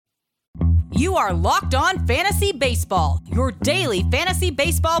You are Locked On Fantasy Baseball, your daily fantasy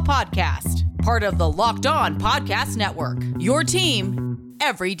baseball podcast. Part of the Locked On Podcast Network, your team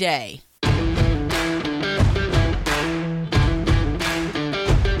every day.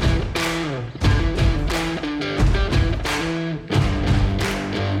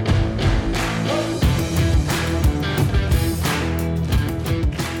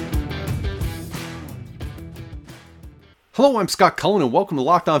 Hello, I'm Scott Cullen, and welcome to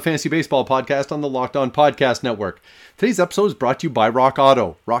Locked On Fantasy Baseball Podcast on the Locked On Podcast Network. Today's episode is brought to you by Rock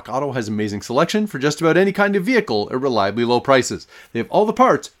Auto. Rock Auto has amazing selection for just about any kind of vehicle at reliably low prices. They have all the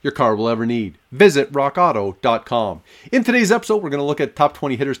parts your car will ever need. Visit rockauto.com. In today's episode, we're going to look at top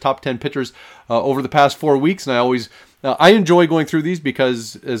 20 hitters, top 10 pitchers over the past 4 weeks, and I enjoy going through these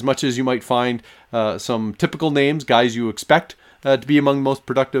because as much as you might find some typical names, guys you expect to be among the most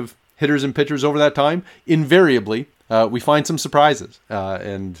productive hitters and pitchers over that time, invariably, we find some surprises,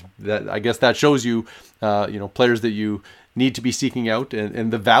 and that, I guess that shows you, players that you need to be seeking out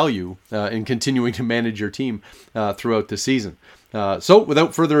and the value in continuing to manage your team throughout the season. So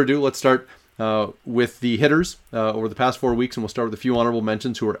without further ado, let's start with the hitters over the past 4 weeks, and we'll start with a few honorable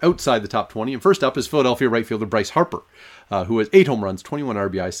mentions who are outside the top 20. And first up is Philadelphia right fielder Bryce Harper, who has 8 home runs, 21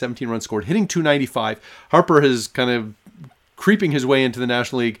 RBIs, 17 runs scored, hitting .295. Harper has kind of creeping his way into the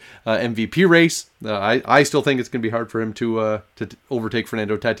National League MVP race. I still think it's going to be hard for him to overtake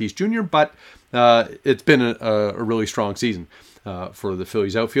Fernando Tatis Jr., but it's been a really strong season for the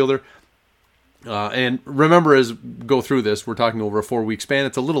Phillies outfielder. And remember, as we go through this, we're talking over a 4-week span.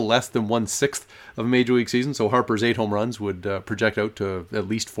 It's a little less than 1/6 of a Major League season, so Harper's 8 home runs would project out to at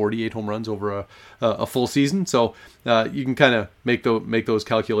least 48 home runs over a full season. So you can kind of make those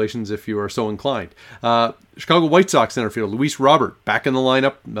calculations if you are so inclined. Chicago White Sox center fielder Luis Robert back in the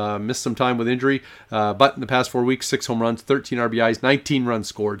lineup, missed some time with injury, but in the past 4 weeks, 6 home runs, 13 RBIs, 19 runs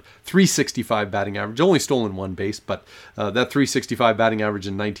scored, .365 batting average, only stolen 1 base, but that .365 batting average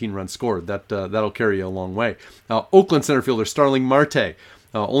and 19 runs scored, that'll carry you a long way. Oakland center fielder Starling Marte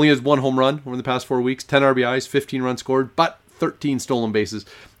only has 1 home run over the past 4 weeks, 10 RBIs, 15 runs scored, but 13 stolen bases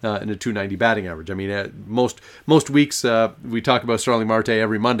and a .290 batting average. I mean, most weeks we talk about Starling Marte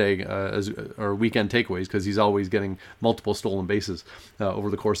every Monday as our weekend takeaways because he's always getting multiple stolen bases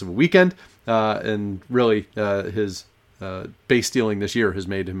over the course of a weekend, and really his base stealing this year has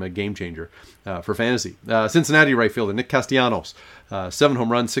made him a game changer for fantasy. Cincinnati right fielder Nick Castellanos, 7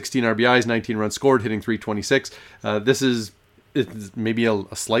 home runs, 16 RBIs, 19 runs scored, hitting .326. It's maybe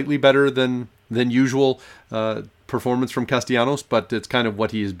a slightly better than usual performance from Castellanos, but it's kind of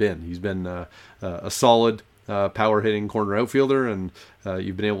what he has been. He's been a solid power-hitting corner outfielder, and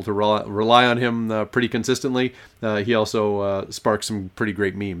you've been able to rely on him pretty consistently. He also sparks some pretty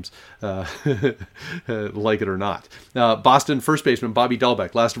great memes, like it or not. Boston first baseman Bobby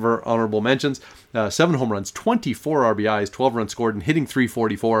Dalbec, last of our honorable mentions, 7 home runs, 24 RBIs, 12 runs scored, and hitting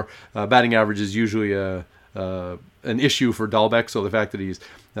 .344. Batting average is usually an issue for Dalbec, so the fact that he's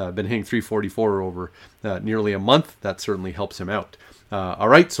been hitting .344 over nearly a month, that certainly helps him out. All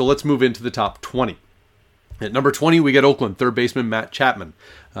right, so let's move into the top 20. At number 20, we get Oakland third baseman Matt Chapman.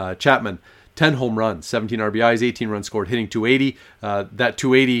 Chapman, 10 home runs, 17 RBIs, 18 runs scored, hitting .280. That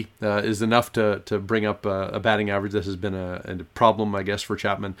 .280 is enough to bring up a batting average. This has been a problem, I guess, for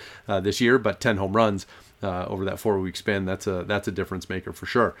Chapman this year, but 10 home runs over that 4-week span, that's a difference maker for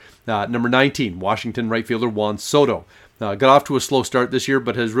sure. Number 19, Washington right fielder Juan Soto. Got off to a slow start this year,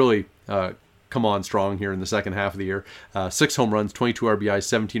 but has really come on strong here in the second half of the year. 6 home runs, 22 RBIs,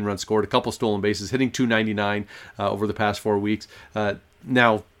 17 runs scored, a couple stolen bases, hitting .299 over the past 4 weeks.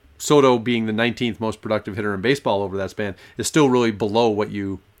 Now, Soto, being the 19th most productive hitter in baseball over that span, is still really below what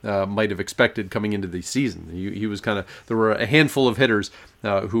you might have expected coming into the season. He was there were a handful of hitters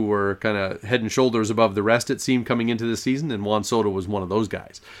who were kind of head and shoulders above the rest, it seemed, coming into the season, and Juan Soto was one of those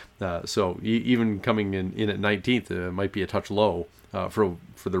guys. So even coming in at 19th might be a touch low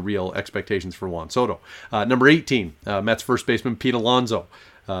for the real expectations for Juan Soto. Number 18, Mets first baseman Pete Alonso,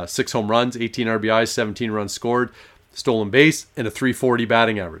 6 home runs, 18 RBIs, 17 runs scored, stolen base, and a .340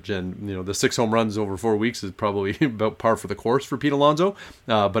 batting average. And the 6 home runs over 4 weeks is probably about par for the course for Pete Alonso,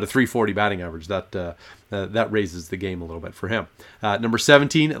 but a .340 batting average, that raises the game a little bit for him. Number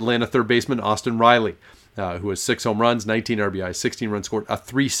 17, Atlanta third baseman Austin Riley, who has 6 home runs, 19 RBIs, 16 runs scored, a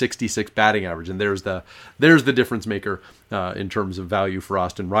 .366 batting average. And there's the difference maker in terms of value for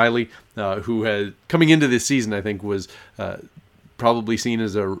Austin Riley, who had, coming into this season, I think was probably seen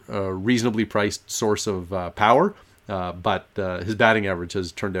as a reasonably priced source of power. But his batting average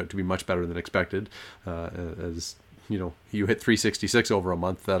has turned out to be much better than expected. As you hit .366 over a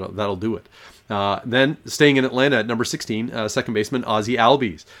month, that'll do it. Then staying in Atlanta at number 16, second baseman Ozzie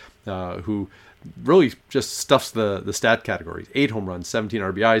Albies. who really just stuffs the stat categories. 8 home runs, 17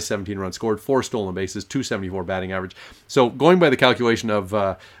 RBIs, 17 runs scored, 4 stolen bases, 274 batting average. So going by the calculation of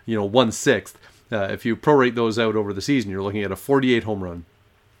 1/6, if you prorate those out over the season, you're looking at a 48 home run,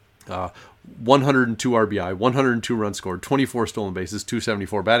 102 RBI, 102 runs scored, 24 stolen bases,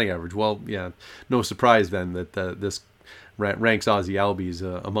 274 batting average. Well, yeah, no surprise then that this ranks Ozzie Albies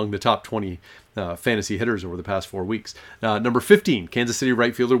among the top 20 fantasy hitters over the past 4 weeks. Number 15, Kansas City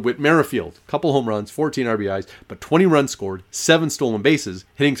right fielder Whit Merrifield. Couple home runs, 14 RBIs, but 20 runs scored, 7 stolen bases,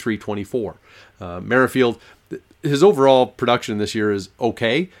 hitting .324. Merrifield, his overall production this year is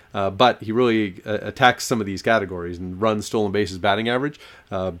okay, but he really attacks some of these categories and runs, stolen bases, batting average.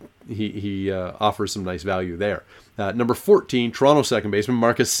 He offers some nice value there. Number 14, Toronto second baseman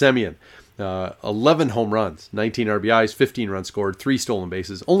Marcus Semien. 11 home runs, 19 RBIs, 15 runs scored, 3 stolen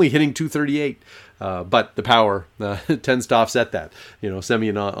bases, only hitting .238. But the power tends to offset that.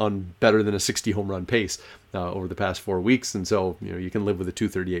 Semien on better than a 60 home run pace over the past 4 weeks. And so, you can live with a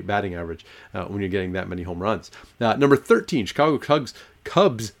 .238 batting average when you're getting that many home runs. Number 13, Chicago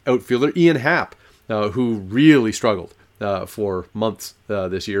Cubs outfielder Ian Happ, who really struggled for months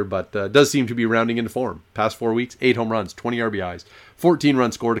this year, but does seem to be rounding into form. Past 4 weeks, 8 home runs, 20 RBIs, 14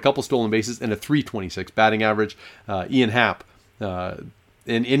 runs scored, a couple stolen bases, and a .326 batting average. Ian Happ, and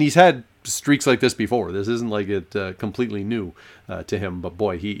he's had streaks like this before. This isn't like it completely new to him, but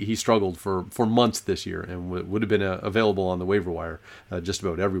boy, he struggled for months this year and would have been available on the waiver wire just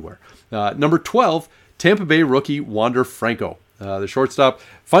about everywhere. Number 12, Tampa Bay rookie Wander Franco. The shortstop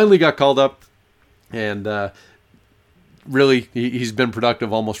finally got called up, and really, he's been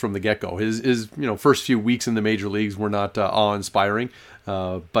productive almost from the get-go. His first few weeks in the major leagues were not awe-inspiring,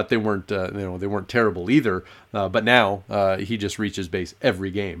 but they weren't terrible either. But now he just reaches base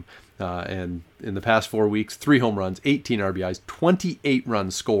every game. And in the past 4 weeks, 3 home runs, 18 RBIs, 28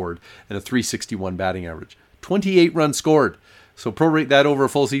 runs scored, and a .361 batting average. 28 runs scored. So prorate that over a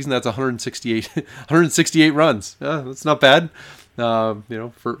full season, that's 168 runs. That's not bad.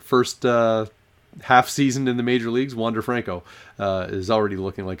 First half season in the major leagues, Wander Franco is already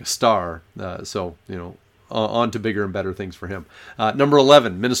looking like a star. On to bigger and better things for him. Number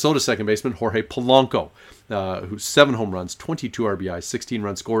 11, Minnesota second baseman Jorge Polanco, who's 7 home runs, 22 RBIs, 16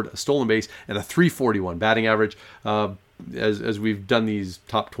 runs scored, a stolen base, and a .341 batting average. As we've done these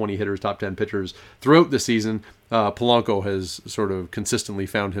top 20 hitters, top 10 pitchers throughout the season, Polanco has sort of consistently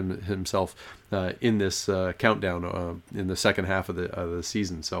found himself in this countdown in the second half of the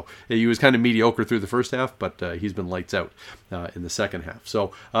season. So he was kind of mediocre through the first half, but he's been lights out in the second half.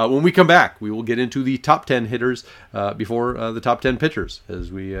 So when we come back, we will get into the top 10 hitters before the top 10 pitchers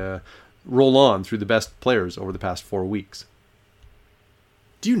as we roll on through the best players over the past 4 weeks.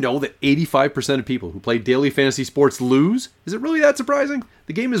 Do you know that 85% of people who play daily fantasy sports lose? Is it really that surprising?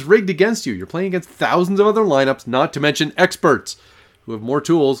 The game is rigged against you. You're playing against thousands of other lineups, not to mention experts who have more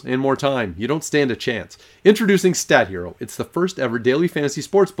tools and more time. You don't stand a chance. Introducing Stat Hero. It's the first ever daily fantasy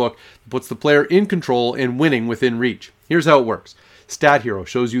sports book that puts the player in control and winning within reach. Here's how it works. Stat Hero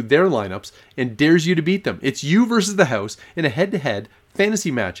shows you their lineups and dares you to beat them. It's you versus the house in a head-to-head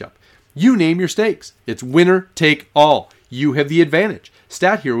fantasy matchup. You name your stakes. It's winner take all. You have the advantage.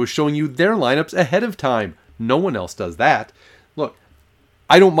 Stat Hero is showing you their lineups ahead of time. No one else does that. Look,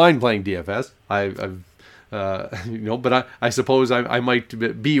 I don't mind playing DFS. But I suppose I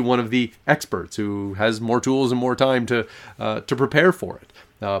might be one of the experts who has more tools and more time to prepare for it.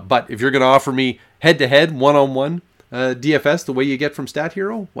 But if you're going to offer me head-to-head, one-on-one DFS the way you get from Stat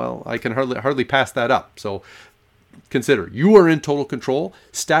Hero, well, I can hardly pass that up. So consider, you are in total control.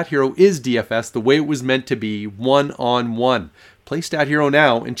 Stat Hero is DFS the way it was meant to be, one-on-one. Play Stat Hero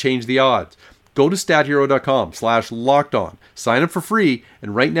now and change the odds. Go to stathero.com/lockedon. Sign up for free,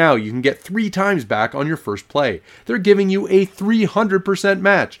 and right now you can get 3 times back on your first play. They're giving you a 300%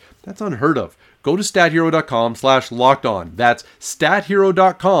 match. That's unheard of. Go to stathero.com/lockedon. That's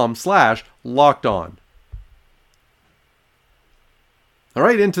stathero.com/lockedon. All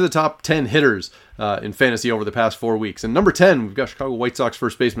right, into the top 10 hitters in fantasy over the past 4 weeks. And number 10, we've got Chicago White Sox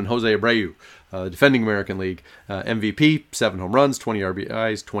first baseman Jose Abreu, defending American League MVP, 7 home runs, 20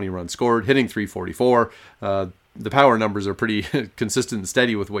 RBIs, 20 runs scored, hitting .344. The power numbers are pretty consistent and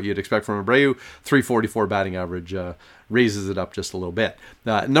steady with what you'd expect from Abreu. .344 batting average raises it up just a little bit.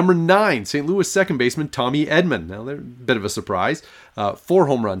 Number 9, St. Louis second baseman Tommy Edman. Now, they're a bit of a surprise. 4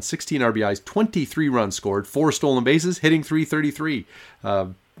 home runs, 16 RBIs, 23 runs scored, 4 stolen bases, hitting .333.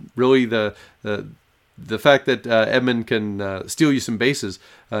 Really, the fact that Edman can steal you some bases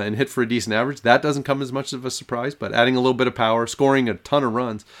and hit for a decent average, that doesn't come as much of a surprise. But adding a little bit of power, scoring a ton of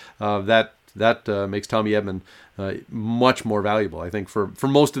runs, that that makes Tommy Edman much more valuable. I think for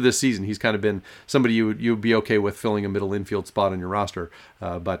most of this season, he's kind of been somebody you would be okay with filling a middle infield spot on your roster.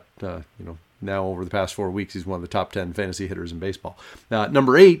 But now over the past 4 weeks, he's one of the top 10 fantasy hitters in baseball.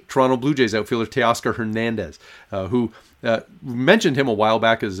 Number 8, Toronto Blue Jays outfielder Teoscar Hernandez, who mentioned him a while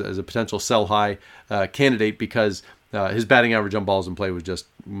back as a potential sell high candidate because his batting average on balls in play was just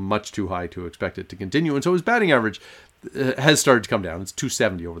much too high to expect it to continue. And so his batting average has started to come down. It's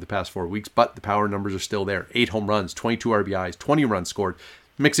 270 over the past 4 weeks, but the power numbers are still there. 8 home runs, 22 RBIs, 20 runs scored.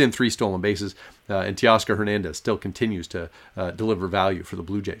 Mix in 3 stolen bases, and Teoscar Hernandez still continues to deliver value for the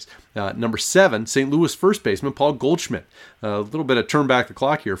Blue Jays. Number 7, St. Louis first baseman Paul Goldschmidt. A little bit of turn back the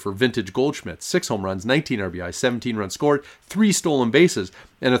clock here for vintage Goldschmidt. 6 home runs, 19 RBIs, 17 runs scored, 3 stolen bases,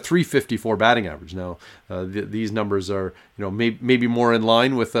 and a .354 batting average. Now, these numbers are maybe more in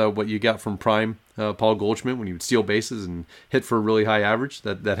line with what you got from prime Paul Goldschmidt when he would steal bases and hit for a really high average.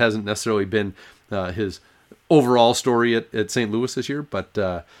 That hasn't necessarily been his overall story at St. Louis this year, but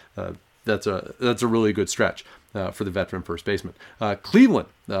that's a really good stretch for the veteran first baseman. Cleveland,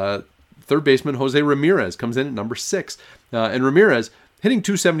 third baseman Jose Ramirez comes in at number 6, and Ramirez hitting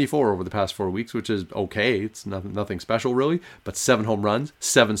 .274 over the past 4 weeks, which is okay. It's nothing special really, but 7 home runs,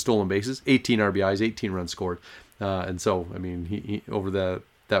 7 stolen bases, 18 RBIs, 18 runs scored, and so I mean he over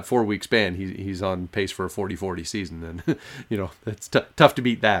that 4 week span, he's on pace for a 40-40 season, and it's tough to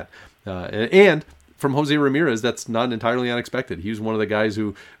beat that, and from Jose Ramirez, that's not entirely unexpected. He was one of the guys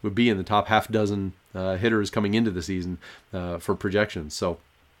who would be in the top half dozen hitters coming into the season for projections. So,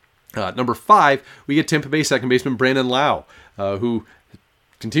 number 5, we get Tampa Bay second baseman Brandon Lau, who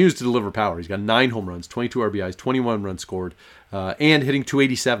continues to deliver power. He's got 9 home runs, 22 RBIs, 21 runs scored, and hitting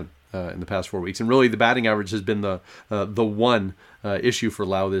 .287 in the past 4 weeks. And really, the batting average has been the one issue for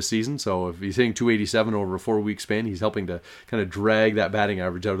Lau this season. So if he's hitting .287 over a 4 week span, he's helping to kind of drag that batting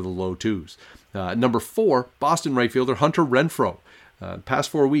average out of the low 2s. Number 4, Boston right fielder Hunter Renfroe. Past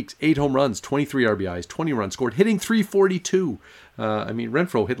 4 weeks, 8 home runs, 23 RBIs, 20 runs scored, hitting .342.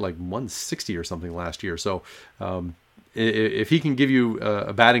 Renfroe hit like 160 or something last year. So if he can give you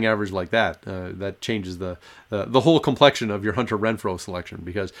a batting average like that, that changes the whole complexion of your Hunter Renfroe selection,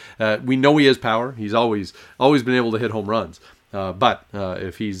 because we know he has power. He's always been able to hit home runs. But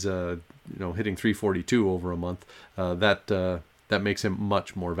if he's hitting .342 over a month, that makes him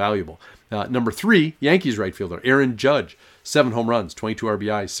much more valuable. Number 3, Yankees right fielder Aaron Judge, 7 home runs, 22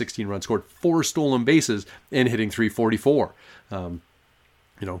 RBIs, 16 runs scored, 4 stolen bases, and hitting .344.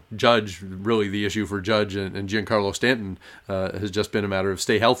 Judge, really the issue for Judge and Giancarlo Stanton has just been a matter of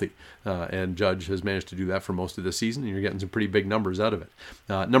stay healthy. And Judge has managed to do that for most of the season, and you're getting some pretty big numbers out of it.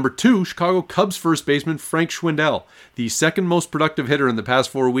 Number 2, Chicago Cubs first baseman Frank Schwindel, the second most productive hitter in the past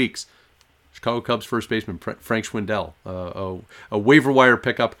 4 weeks. Chicago Cubs first baseman Frank Schwindel, a waiver wire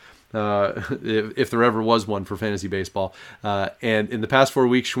pickup, if there ever was one for fantasy baseball. And in the past 4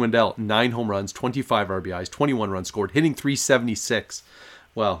 weeks, Schwindel, 9 home runs, 25 RBIs, 21 runs scored, hitting .376.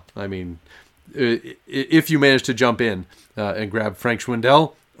 Well, I mean, if you manage to jump in and grab Frank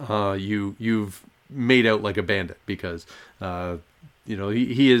Schwindel, you've made out like a bandit, because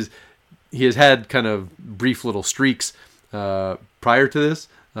he has had kind of brief little streaks prior to this,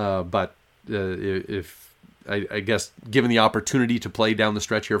 but if I guess given the opportunity to play down the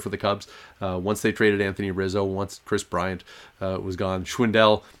stretch here for the Cubs, once they traded Anthony Rizzo, once Chris Bryant was gone,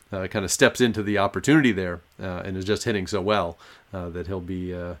 Schwindel kind of steps into the opportunity there and is just hitting so well that he'll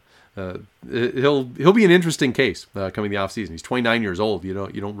be an interesting case coming the offseason. He's 29 years old. You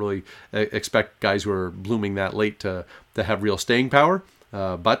don't really expect guys who are blooming that late to have real staying power.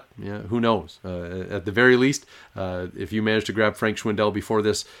 But who knows? At the very least, if you manage to grab Frank Schwindel before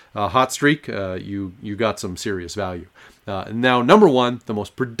this hot streak, you got some serious value. Now, number 1, the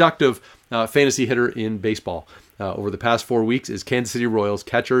most productive fantasy hitter in baseball over the past 4 weeks is Kansas City Royals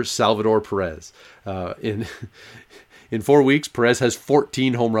catcher Salvador Perez. In 4 weeks, Perez has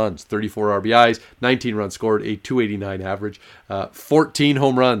 14 home runs, 34 RBIs, 19 runs scored, a .289 average, 14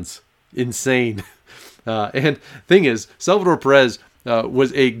 home runs. Insane. And thing is, Salvador Perez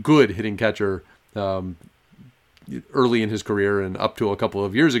was a good hitting catcher early in his career and up to a couple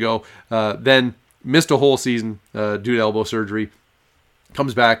of years ago, then missed a whole season due to elbow surgery,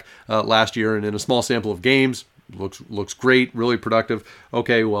 comes back last year, and in a small sample of games, looks great, really productive.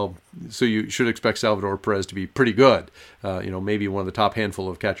 Okay, well, so you should expect Salvador Perez to be pretty good. Maybe one of the top handful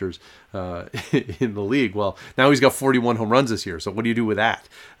of catchers in the league. Well, now he's got 41 home runs this year. So what do you do with that?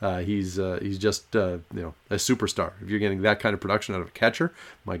 He's just a superstar. If you're getting that kind of production out of a catcher,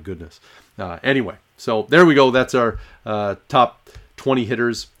 my goodness. Anyway, so there we go. That's our top 20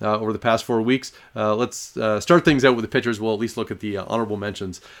 hitters over the past 4 weeks. Let's start things out with the pitchers. We'll at least look at the honorable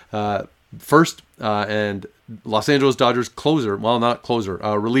mentions. first. And Los Angeles Dodgers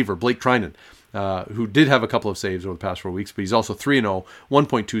reliever Blake Treinen, who did have a couple of saves over the past 4 weeks, but he's also 3-0,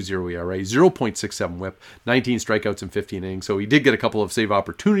 1.20 ERA, 0.67 whip, 19 strikeouts in 15 innings. So he did get a couple of save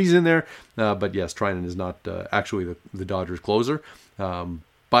opportunities in there. But yes, Treinen is not actually the Dodgers closer.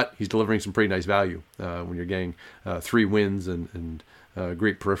 But he's delivering some pretty nice value when you're getting 3 wins and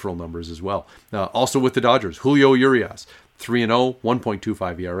great peripheral numbers as well. Also with the Dodgers, Julio Urias, 3-0,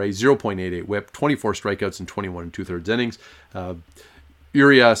 1.25 ERA, 0.88 whip, 24 strikeouts in 21 2/3 innings.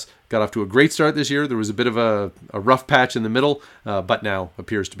 Urias got off to a great start this year. There was a bit of a rough patch in the middle, but now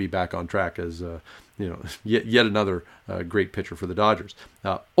appears to be back on track as yet another great pitcher for the Dodgers.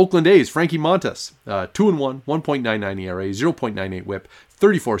 Oakland A's, Frankie Montas, 2-1, 1.99 ERA, 0.98 whip,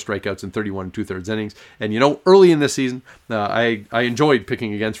 34 strikeouts in 31 2/3 innings. And, early in this season, I enjoyed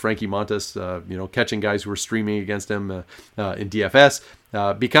picking against Frankie Montas, catching guys who were streaming against him in DFS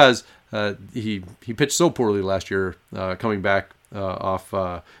because he pitched so poorly last year coming back off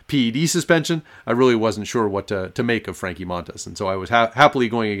PED suspension. I really wasn't sure what to make of Frankie Montas, and so I was happily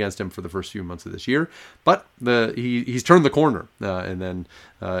going against him for the first few months of this year. But he's turned the corner, and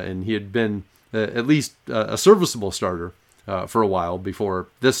he had been at least a serviceable starter for a while before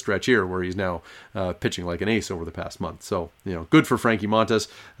this stretch here, where he's now pitching like an ace over the past month. So good for Frankie Montas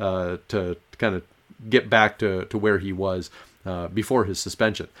to kind of get back to where he was before his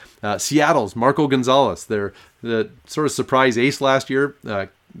suspension. Seattle's Marco Gonzalez, the sort of surprise ace last year,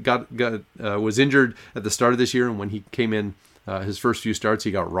 was injured at the start of this year, and when he came in his first few starts,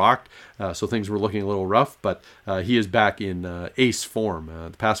 he got rocked, so things were looking a little rough, but he is back in ace form.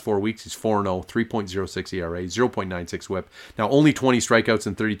 The past 4 weeks, he's 4-0, 3.06 ERA, 0.96 whip. Now, only 20 strikeouts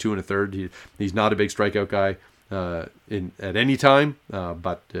in 32 1/3. He's not a big strikeout guy at any time,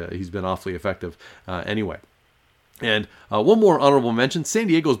 but he's been awfully effective anyway. And one more honorable mention, San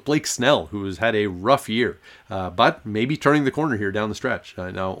Diego's Blake Snell, who has had a rough year, but maybe turning the corner here down the stretch.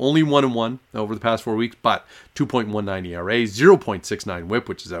 Now, only 1-1 over the past 4 weeks, but 2.19 ERA, 0.69 whip,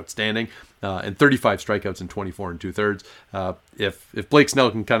 which is outstanding, and 35 strikeouts in 24 2/3. If Blake Snell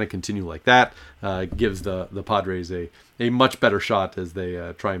can kind of continue like that, gives the Padres a much better shot as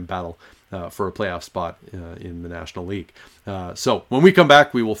they try and battle for a playoff spot in the National League. So when we come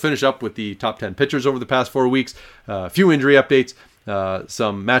back, we will finish up with the top 10 pitchers over the past 4 weeks, a few injury updates,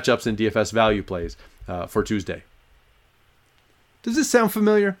 some matchups and DFS value plays for Tuesday. Does this sound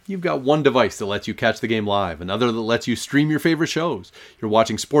familiar? You've got one device that lets you catch the game live, another that lets you stream your favorite shows. You're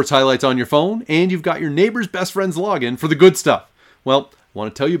watching sports highlights on your phone, and you've got your neighbor's best friend's login for the good stuff. Well, I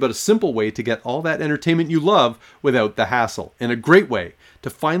want to tell you about a simple way to get all that entertainment you love without the hassle, and a great way to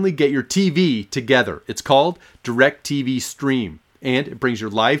finally get your TV together. It's called DirecTV Stream, and it brings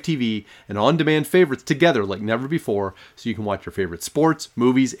your live TV and on-demand favorites together like never before, so you can watch your favorite sports,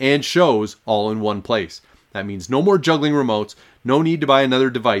 movies, and shows all in one place. That means no more juggling remotes, no need to buy another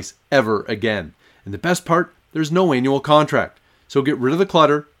device ever again. And the best part, there's no annual contract. So get rid of the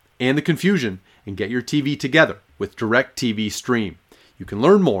clutter and the confusion and get your TV together with DirecTV Stream. You can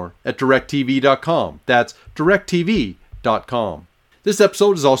learn more at directtv.com. That's directtv.com. This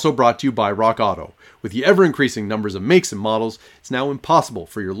episode is also brought to you by Rock Auto. With the ever-increasing numbers of makes and models, it's now impossible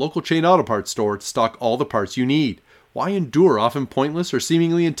for your local chain auto parts store to stock all the parts you need. Why endure often pointless or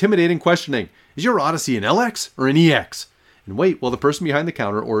seemingly intimidating questioning? Is your Odyssey an LX or an EX? And wait while the person behind the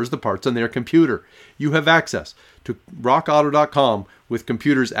counter orders the parts on their computer. You have access to rockauto.com with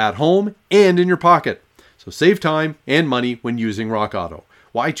computers at home and in your pocket. So save time and money when using Rock Auto.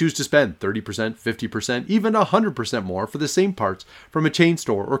 Why choose to spend 30%, 50%, even 100% more for the same parts from a chain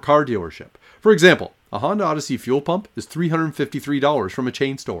store or car dealership? For example, a Honda Odyssey fuel pump is $353 from a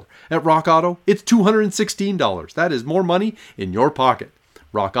chain store. At Rock Auto, it's $216. That is more money in your pocket.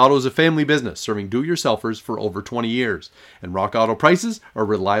 Rock Auto is a family business serving do-it-yourselfers for over 20 years. And Rock Auto prices are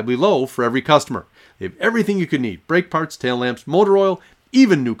reliably low for every customer. They have everything you could need: brake parts, tail lamps, motor oil,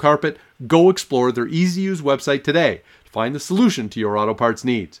 even new carpet. Go explore their easy-to-use website today. Find the solution to your auto parts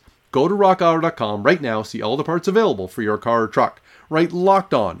needs. Go to rockauto.com right now, see all the parts available for your car or truck. Write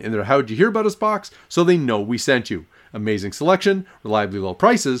Locked On in their How'd You Hear About Us box so they know we sent you. Amazing selection, reliably low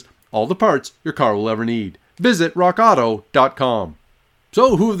prices, all the parts your car will ever need. Visit rockauto.com.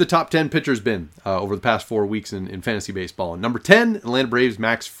 So who have the top 10 pitchers been over the past 4 weeks in fantasy baseball? Number 10, Atlanta Braves'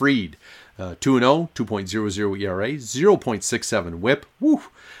 Max Fried. 2-0, 2.00 ERA, 0.67 whip,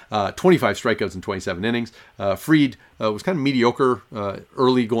 25 strikeouts in 27 innings. Fried was kind of mediocre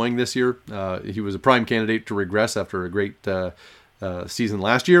early going this year. He was a prime candidate to regress after a great season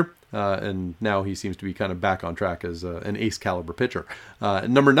last year. And now he seems to be kind of back on track as an ace caliber pitcher.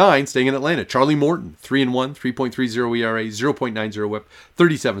 Number 9, staying in Atlanta, Charlie Morton, 3-1, 3.30 ERA, 0.90 WHIP,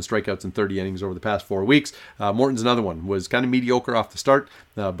 37 strikeouts in 30 innings over the past 4 weeks. Morton's another one, was kind of mediocre off the start,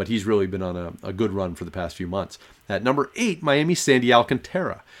 but he's really been on a good run for the past few months. At number 8, Miami's Sandy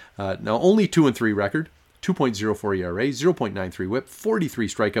Alcantara. Now only 2-3 record. 2.04 ERA, 0.93 WHIP, 43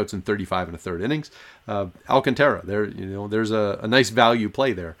 strikeouts in 35 1/3 innings. Alcantara, there's a nice value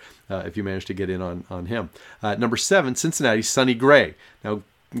play there if you manage to get in on him. Number 7, Cincinnati's Sonny Gray. Now,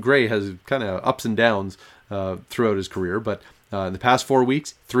 Gray has kind of ups and downs throughout his career, but in the past 4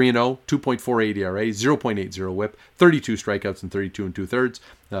 weeks, 3-0, 2.48 ERA, 0.80 WHIP, 32 strikeouts in 32 2/3.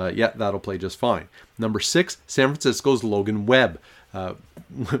 That'll play just fine. Number 6, San Francisco's Logan Webb.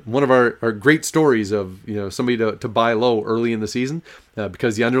 One of our great stories of somebody to buy low early in the season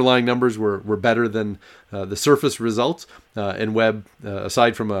because the underlying numbers were better than the surface results. And Webb,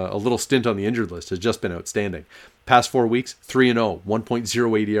 aside from a little stint on the injured list, has just been outstanding. Past 4 weeks, 3-0,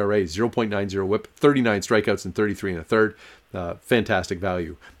 1.08 ERA, 0.90 WHIP, 39 strikeouts in 33 1/3. Fantastic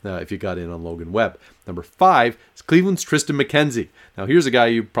value if you got in on Logan Webb. Number 5 is Cleveland's Triston McKenzie. Now here's a guy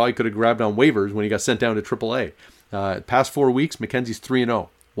you probably could have grabbed on waivers when he got sent down to AAA. Past 4 weeks, McKenzie's 3-0,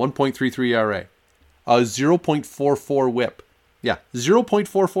 1.33 ERA, a 0.44 WHIP. Yeah,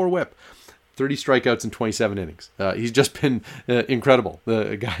 0.44 WHIP. 30 strikeouts in 27 innings. He's just been incredible.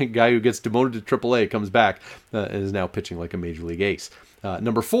 The guy who gets demoted to AAA comes back and is now pitching like a major league ace.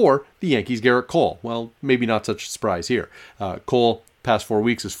 Number 4, the Yankees' Garrett Cole. Well, maybe not such a surprise here. Cole, past 4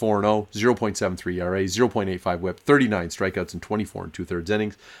 weeks, is 4-0, 0.73 ERA, 0.85 WHIP, 39 strikeouts in 24 2/3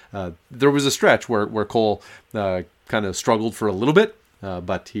 innings. There was a stretch where Cole kind of struggled for a little bit,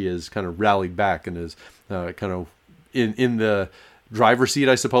 but he has kind of rallied back and is kind of in the driver's seat,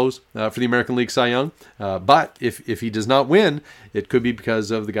 I suppose, for the American League Cy Young. But if he does not win, it could be because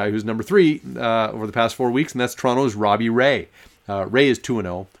of the guy who's number 3 over the past 4 weeks, and that's Toronto's Robbie Ray. Ray is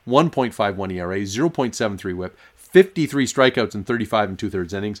 2-0, 1.51 ERA, 0.73 WHIP, 53 strikeouts in 35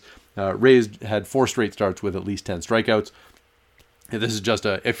 2/3 innings. Ray has had 4 straight starts with at least 10 strikeouts. This is just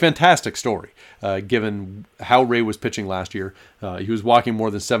a fantastic story, given how Ray was pitching last year. He was walking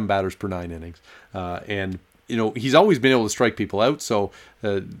more than 7 batters per 9 innings. And he's always been able to strike people out, so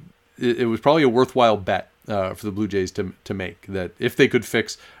it was probably a worthwhile bet for the Blue Jays to make, that if they could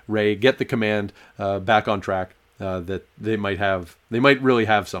fix Ray, get the command back on track, that they might really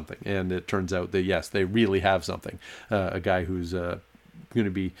have something. And it turns out that, yes, they really have something. A guy who's going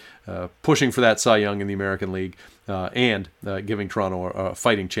to be pushing for that Cy Young in the American League and giving Toronto a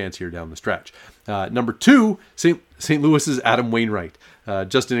fighting chance here down the stretch. Number 2, St. Louis's Adam Wainwright.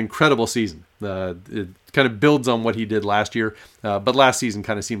 Just an incredible season. It kind of builds on what he did last year, but last season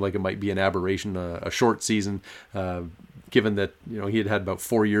kind of seemed like it might be an aberration, a short season, given that he had about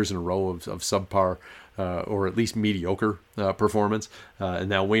 4 years in a row of subpar or at least mediocre performance. And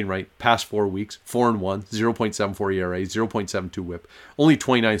now Wainwright, past 4 weeks, 4-1, 0.74 ERA, 0.72 WHIP, only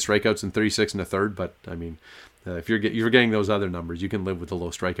 29 strikeouts in 36 1/3. But I mean, if you're getting those other numbers, you can live with the low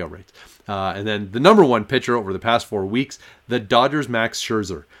strikeout rates. And then the number 1 pitcher over the past 4 weeks, the Dodgers' Max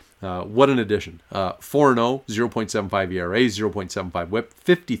Scherzer. What an addition. 4-0, 0.75 ERA, 0.75 WHIP,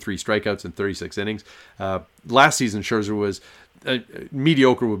 53 strikeouts in 36 innings. Last season, Scherzer was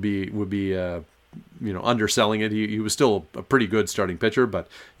mediocre would be underselling it. He was still a pretty good starting pitcher, but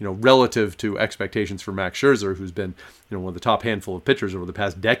relative to expectations for Max Scherzer, who's been one of the top handful of pitchers over the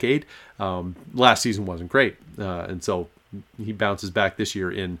past decade, last season wasn't great, and so he bounces back this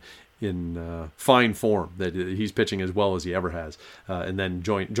year in fine form. That he's pitching as well as he ever has, and then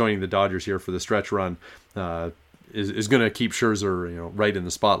joining the Dodgers here for the stretch run is going to keep Scherzer right in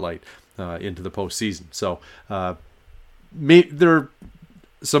the spotlight into the postseason. So there are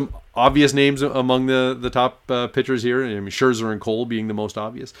some obvious names among the top pitchers here. I mean, Scherzer and Cole being the most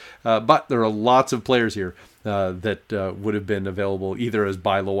obvious, but there are lots of players here that would have been available either as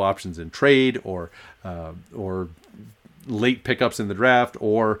buy low options in trade or late pickups in the draft,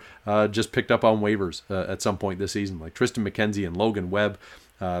 or just picked up on waivers at some point this season, like Triston McKenzie and Logan Webb.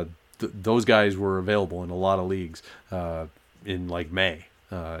 Those guys were available in a lot of leagues in like May,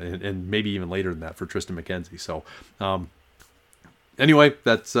 and maybe even later than that for Triston McKenzie. So anyway,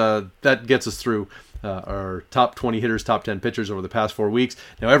 that gets us through our top 20 hitters, top 10 pitchers over the past 4 weeks.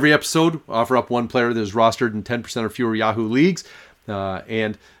 Now, every episode, offer up one player that is rostered in 10% or fewer Yahoo leagues.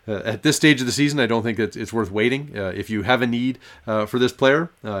 And at this stage of the season, I don't think that it's worth waiting. If you have a need for this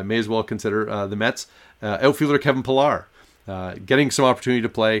player, may as well consider the Mets outfielder Kevin Pillar. getting some opportunity to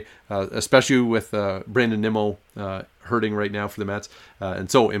play, especially with Brandon Nimmo hurting right now for the Mets. And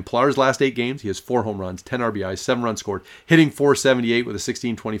so in Pillar's last 8 games, he has 4 home runs, 10 RBIs, 7 runs scored, hitting .478 with a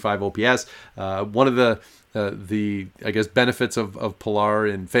 1625 OPS. One of the I guess benefits of Pillar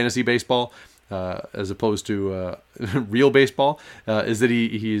in fantasy baseball, as opposed to real baseball, is that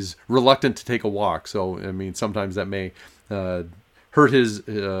he's reluctant to take a walk. So I mean, sometimes that may hurt his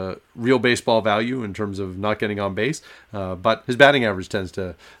real baseball value in terms of not getting on base, but his batting average tends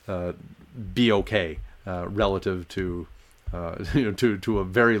to be okay relative to to a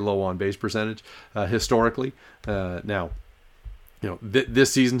very low on base percentage historically. Now,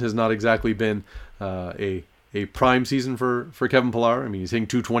 this season has not exactly been a prime season for Kevin Pillar. I mean, he's hitting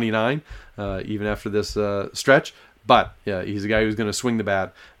 .229 even after this stretch, but yeah, he's a guy who's going to swing the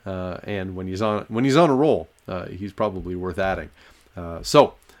bat, and when he's on a roll, he's probably worth adding.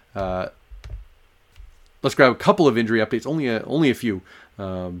 So let's grab a couple of injury updates, only a few.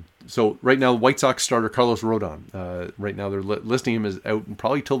 So right now, White Sox starter Carlos Rodon. Right now they're listing him as out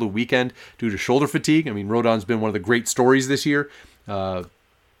probably till the weekend due to shoulder fatigue. I mean, Rodon's been one of the great stories this year.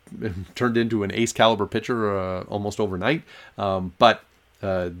 Turned into an ace caliber pitcher almost overnight. But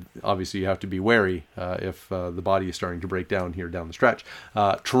obviously you have to be wary if the body is starting to break down here down the stretch.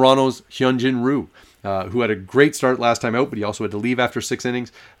 Toronto's Hyunjin Ryu, who had a great start last time out, but he also had to leave after 6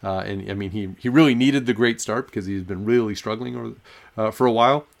 innings. And I mean, he really needed the great start because he's been really struggling for a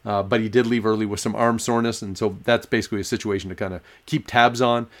while. But he did leave early with some arm soreness, and so that's basically a situation to kind of keep tabs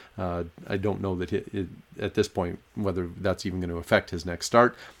on. I don't know that at this point whether that's even going to affect his next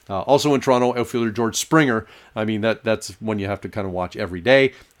start. Also in Toronto, outfielder George Springer. I mean, that's one you have to kind of watch every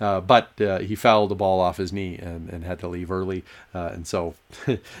day. But he fouled the ball off his knee and had to leave early. And so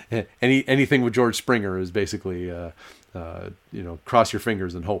anything with George Springer is basically cross your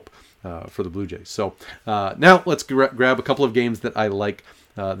fingers and hope for the Blue Jays. So now let's grab a couple of games that I like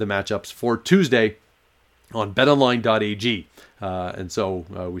the matchups for Tuesday on betonline.ag. And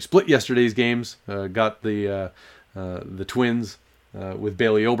so we split yesterday's games, got the Twins with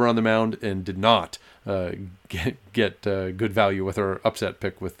Bailey Ober on the mound, and did not get good value with our upset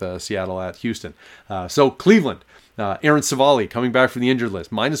pick with Seattle at Houston. So Cleveland, Aaron Civale coming back from the injured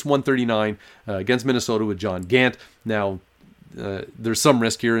list, -139 against Minnesota with John Gant. Now, there's some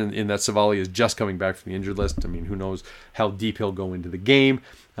risk here in that Civale is just coming back from the injured list. I mean, who knows how deep he'll go into the game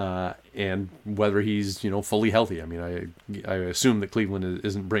and whether he's fully healthy. I mean, I assume that Cleveland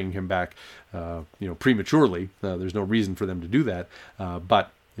isn't bringing him back prematurely. There's no reason for them to do that.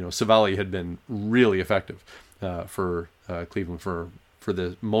 But Civale had been really effective for Cleveland for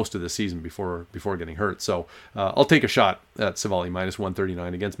the most of the season before getting hurt. So I'll take a shot at Civale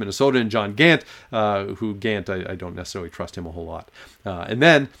 -139 against Minnesota and John Gant, who Gant, I don't necessarily trust him a whole lot. And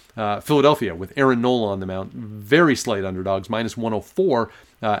then Philadelphia with Aaron Nola on the mound, very slight underdogs, -104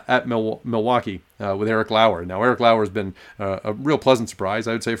 at Milwaukee with Eric Lauer. Now, Eric Lauer has been a real pleasant surprise,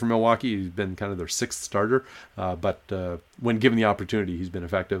 I would say, for Milwaukee. He's been kind of their 6th starter, but when given the opportunity, he's been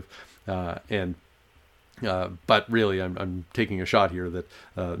effective. But really, I'm taking a shot here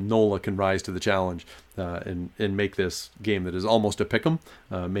that Nola can rise to the challenge and make this game that is almost a pick'em,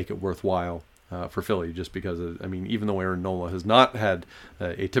 make it worthwhile for Philly. Just because, even though Aaron Nola has not had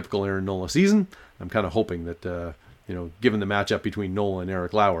a typical Aaron Nola season, I'm kind of hoping that given the matchup between Nola and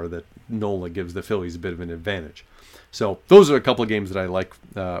Eric Lauer, that Nola gives the Phillies a bit of an advantage. So those are a couple of games that I like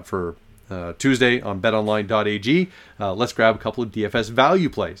for Tuesday on betonline.ag. Let's grab a couple of DFS value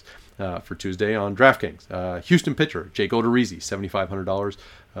plays for Tuesday on DraftKings. Houston pitcher Jake Odorizzi, $7,500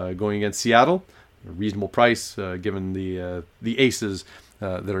 going against Seattle. A reasonable price given the aces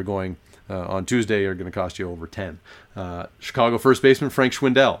that are going on Tuesday are going to cost you over 10. Chicago first baseman Frank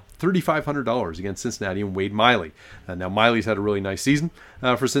Schwindel, $3,500 against Cincinnati and Wade Miley. Now Miley's had a really nice season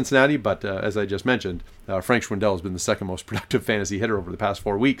for Cincinnati, but as I just mentioned, Frank Schwindel has been the second most productive fantasy hitter over the past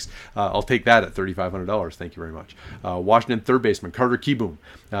 4 weeks. I'll take that at $3,500. Thank you very much. Washington third baseman Carter Kieboom,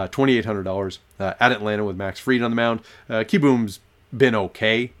 $2,800 at Atlanta with Max Fried on the mound. Kieboom's been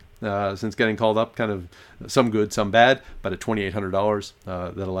okay since getting called up, kind of some good, some bad, but at $2,800,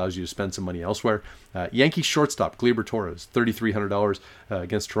 that allows you to spend some money elsewhere. Yankees shortstop Gleyber Torres, $3,300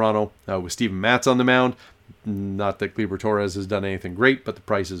 against Toronto with Steven Matz on the mound. Not that Gleyber Torres has done anything great, but the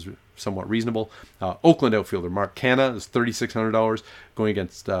price is somewhat reasonable. Oakland outfielder Mark Canha is $3,600 going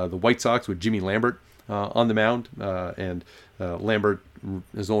against the White Sox with Jimmy Lambert on the mound, and Lambert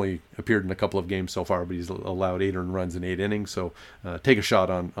has only appeared in a couple of games so far, but he's allowed 8 earned runs in 8 innings, so take a shot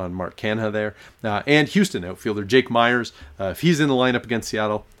on Mark Canha there. And Houston outfielder Jake Myers, if he's in the lineup against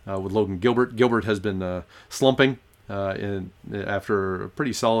Seattle with Logan Gilbert. Gilbert has been slumping after a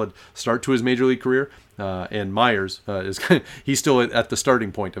pretty solid start to his major league career. And Myers he's still at the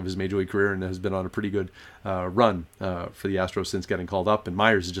starting point of his major league career and has been on a pretty good run for the Astros since getting called up. And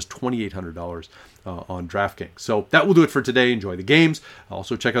Myers is just $2,800 on DraftKings. So that will do it for today. Enjoy the games.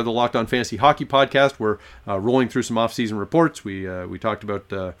 Also check out the Locked On Fantasy Hockey podcast. We're rolling through some off-season reports. We talked about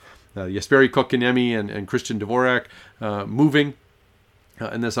Jesperi Kotkaniemi and Christian Dvorak moving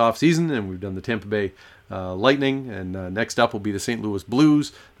in this offseason, and we've done the Tampa Bay Lightning. And next up will be the St. Louis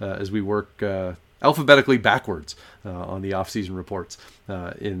Blues as we work alphabetically backwards on the off-season reports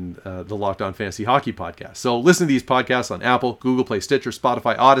in the Locked On Fantasy Hockey podcast. So listen to these podcasts on Apple, Google Play, Stitcher,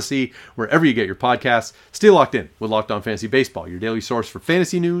 Spotify, Odyssey, wherever you get your podcasts. Stay locked in with Locked On Fantasy Baseball, your daily source for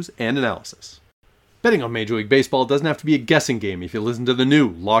fantasy news and analysis. Betting on Major League Baseball doesn't have to be a guessing game if you listen to the new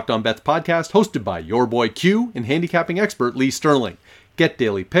Locked On Bets podcast hosted by your boy Q and handicapping expert Lee Sterling. Get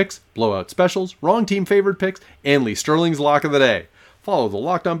daily picks, blowout specials, wrong team favored picks, and Lee Sterling's Lock of the Day. Follow the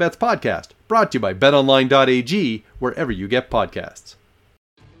Locked On Bets podcast, brought to you by BetOnline.ag, wherever you get podcasts.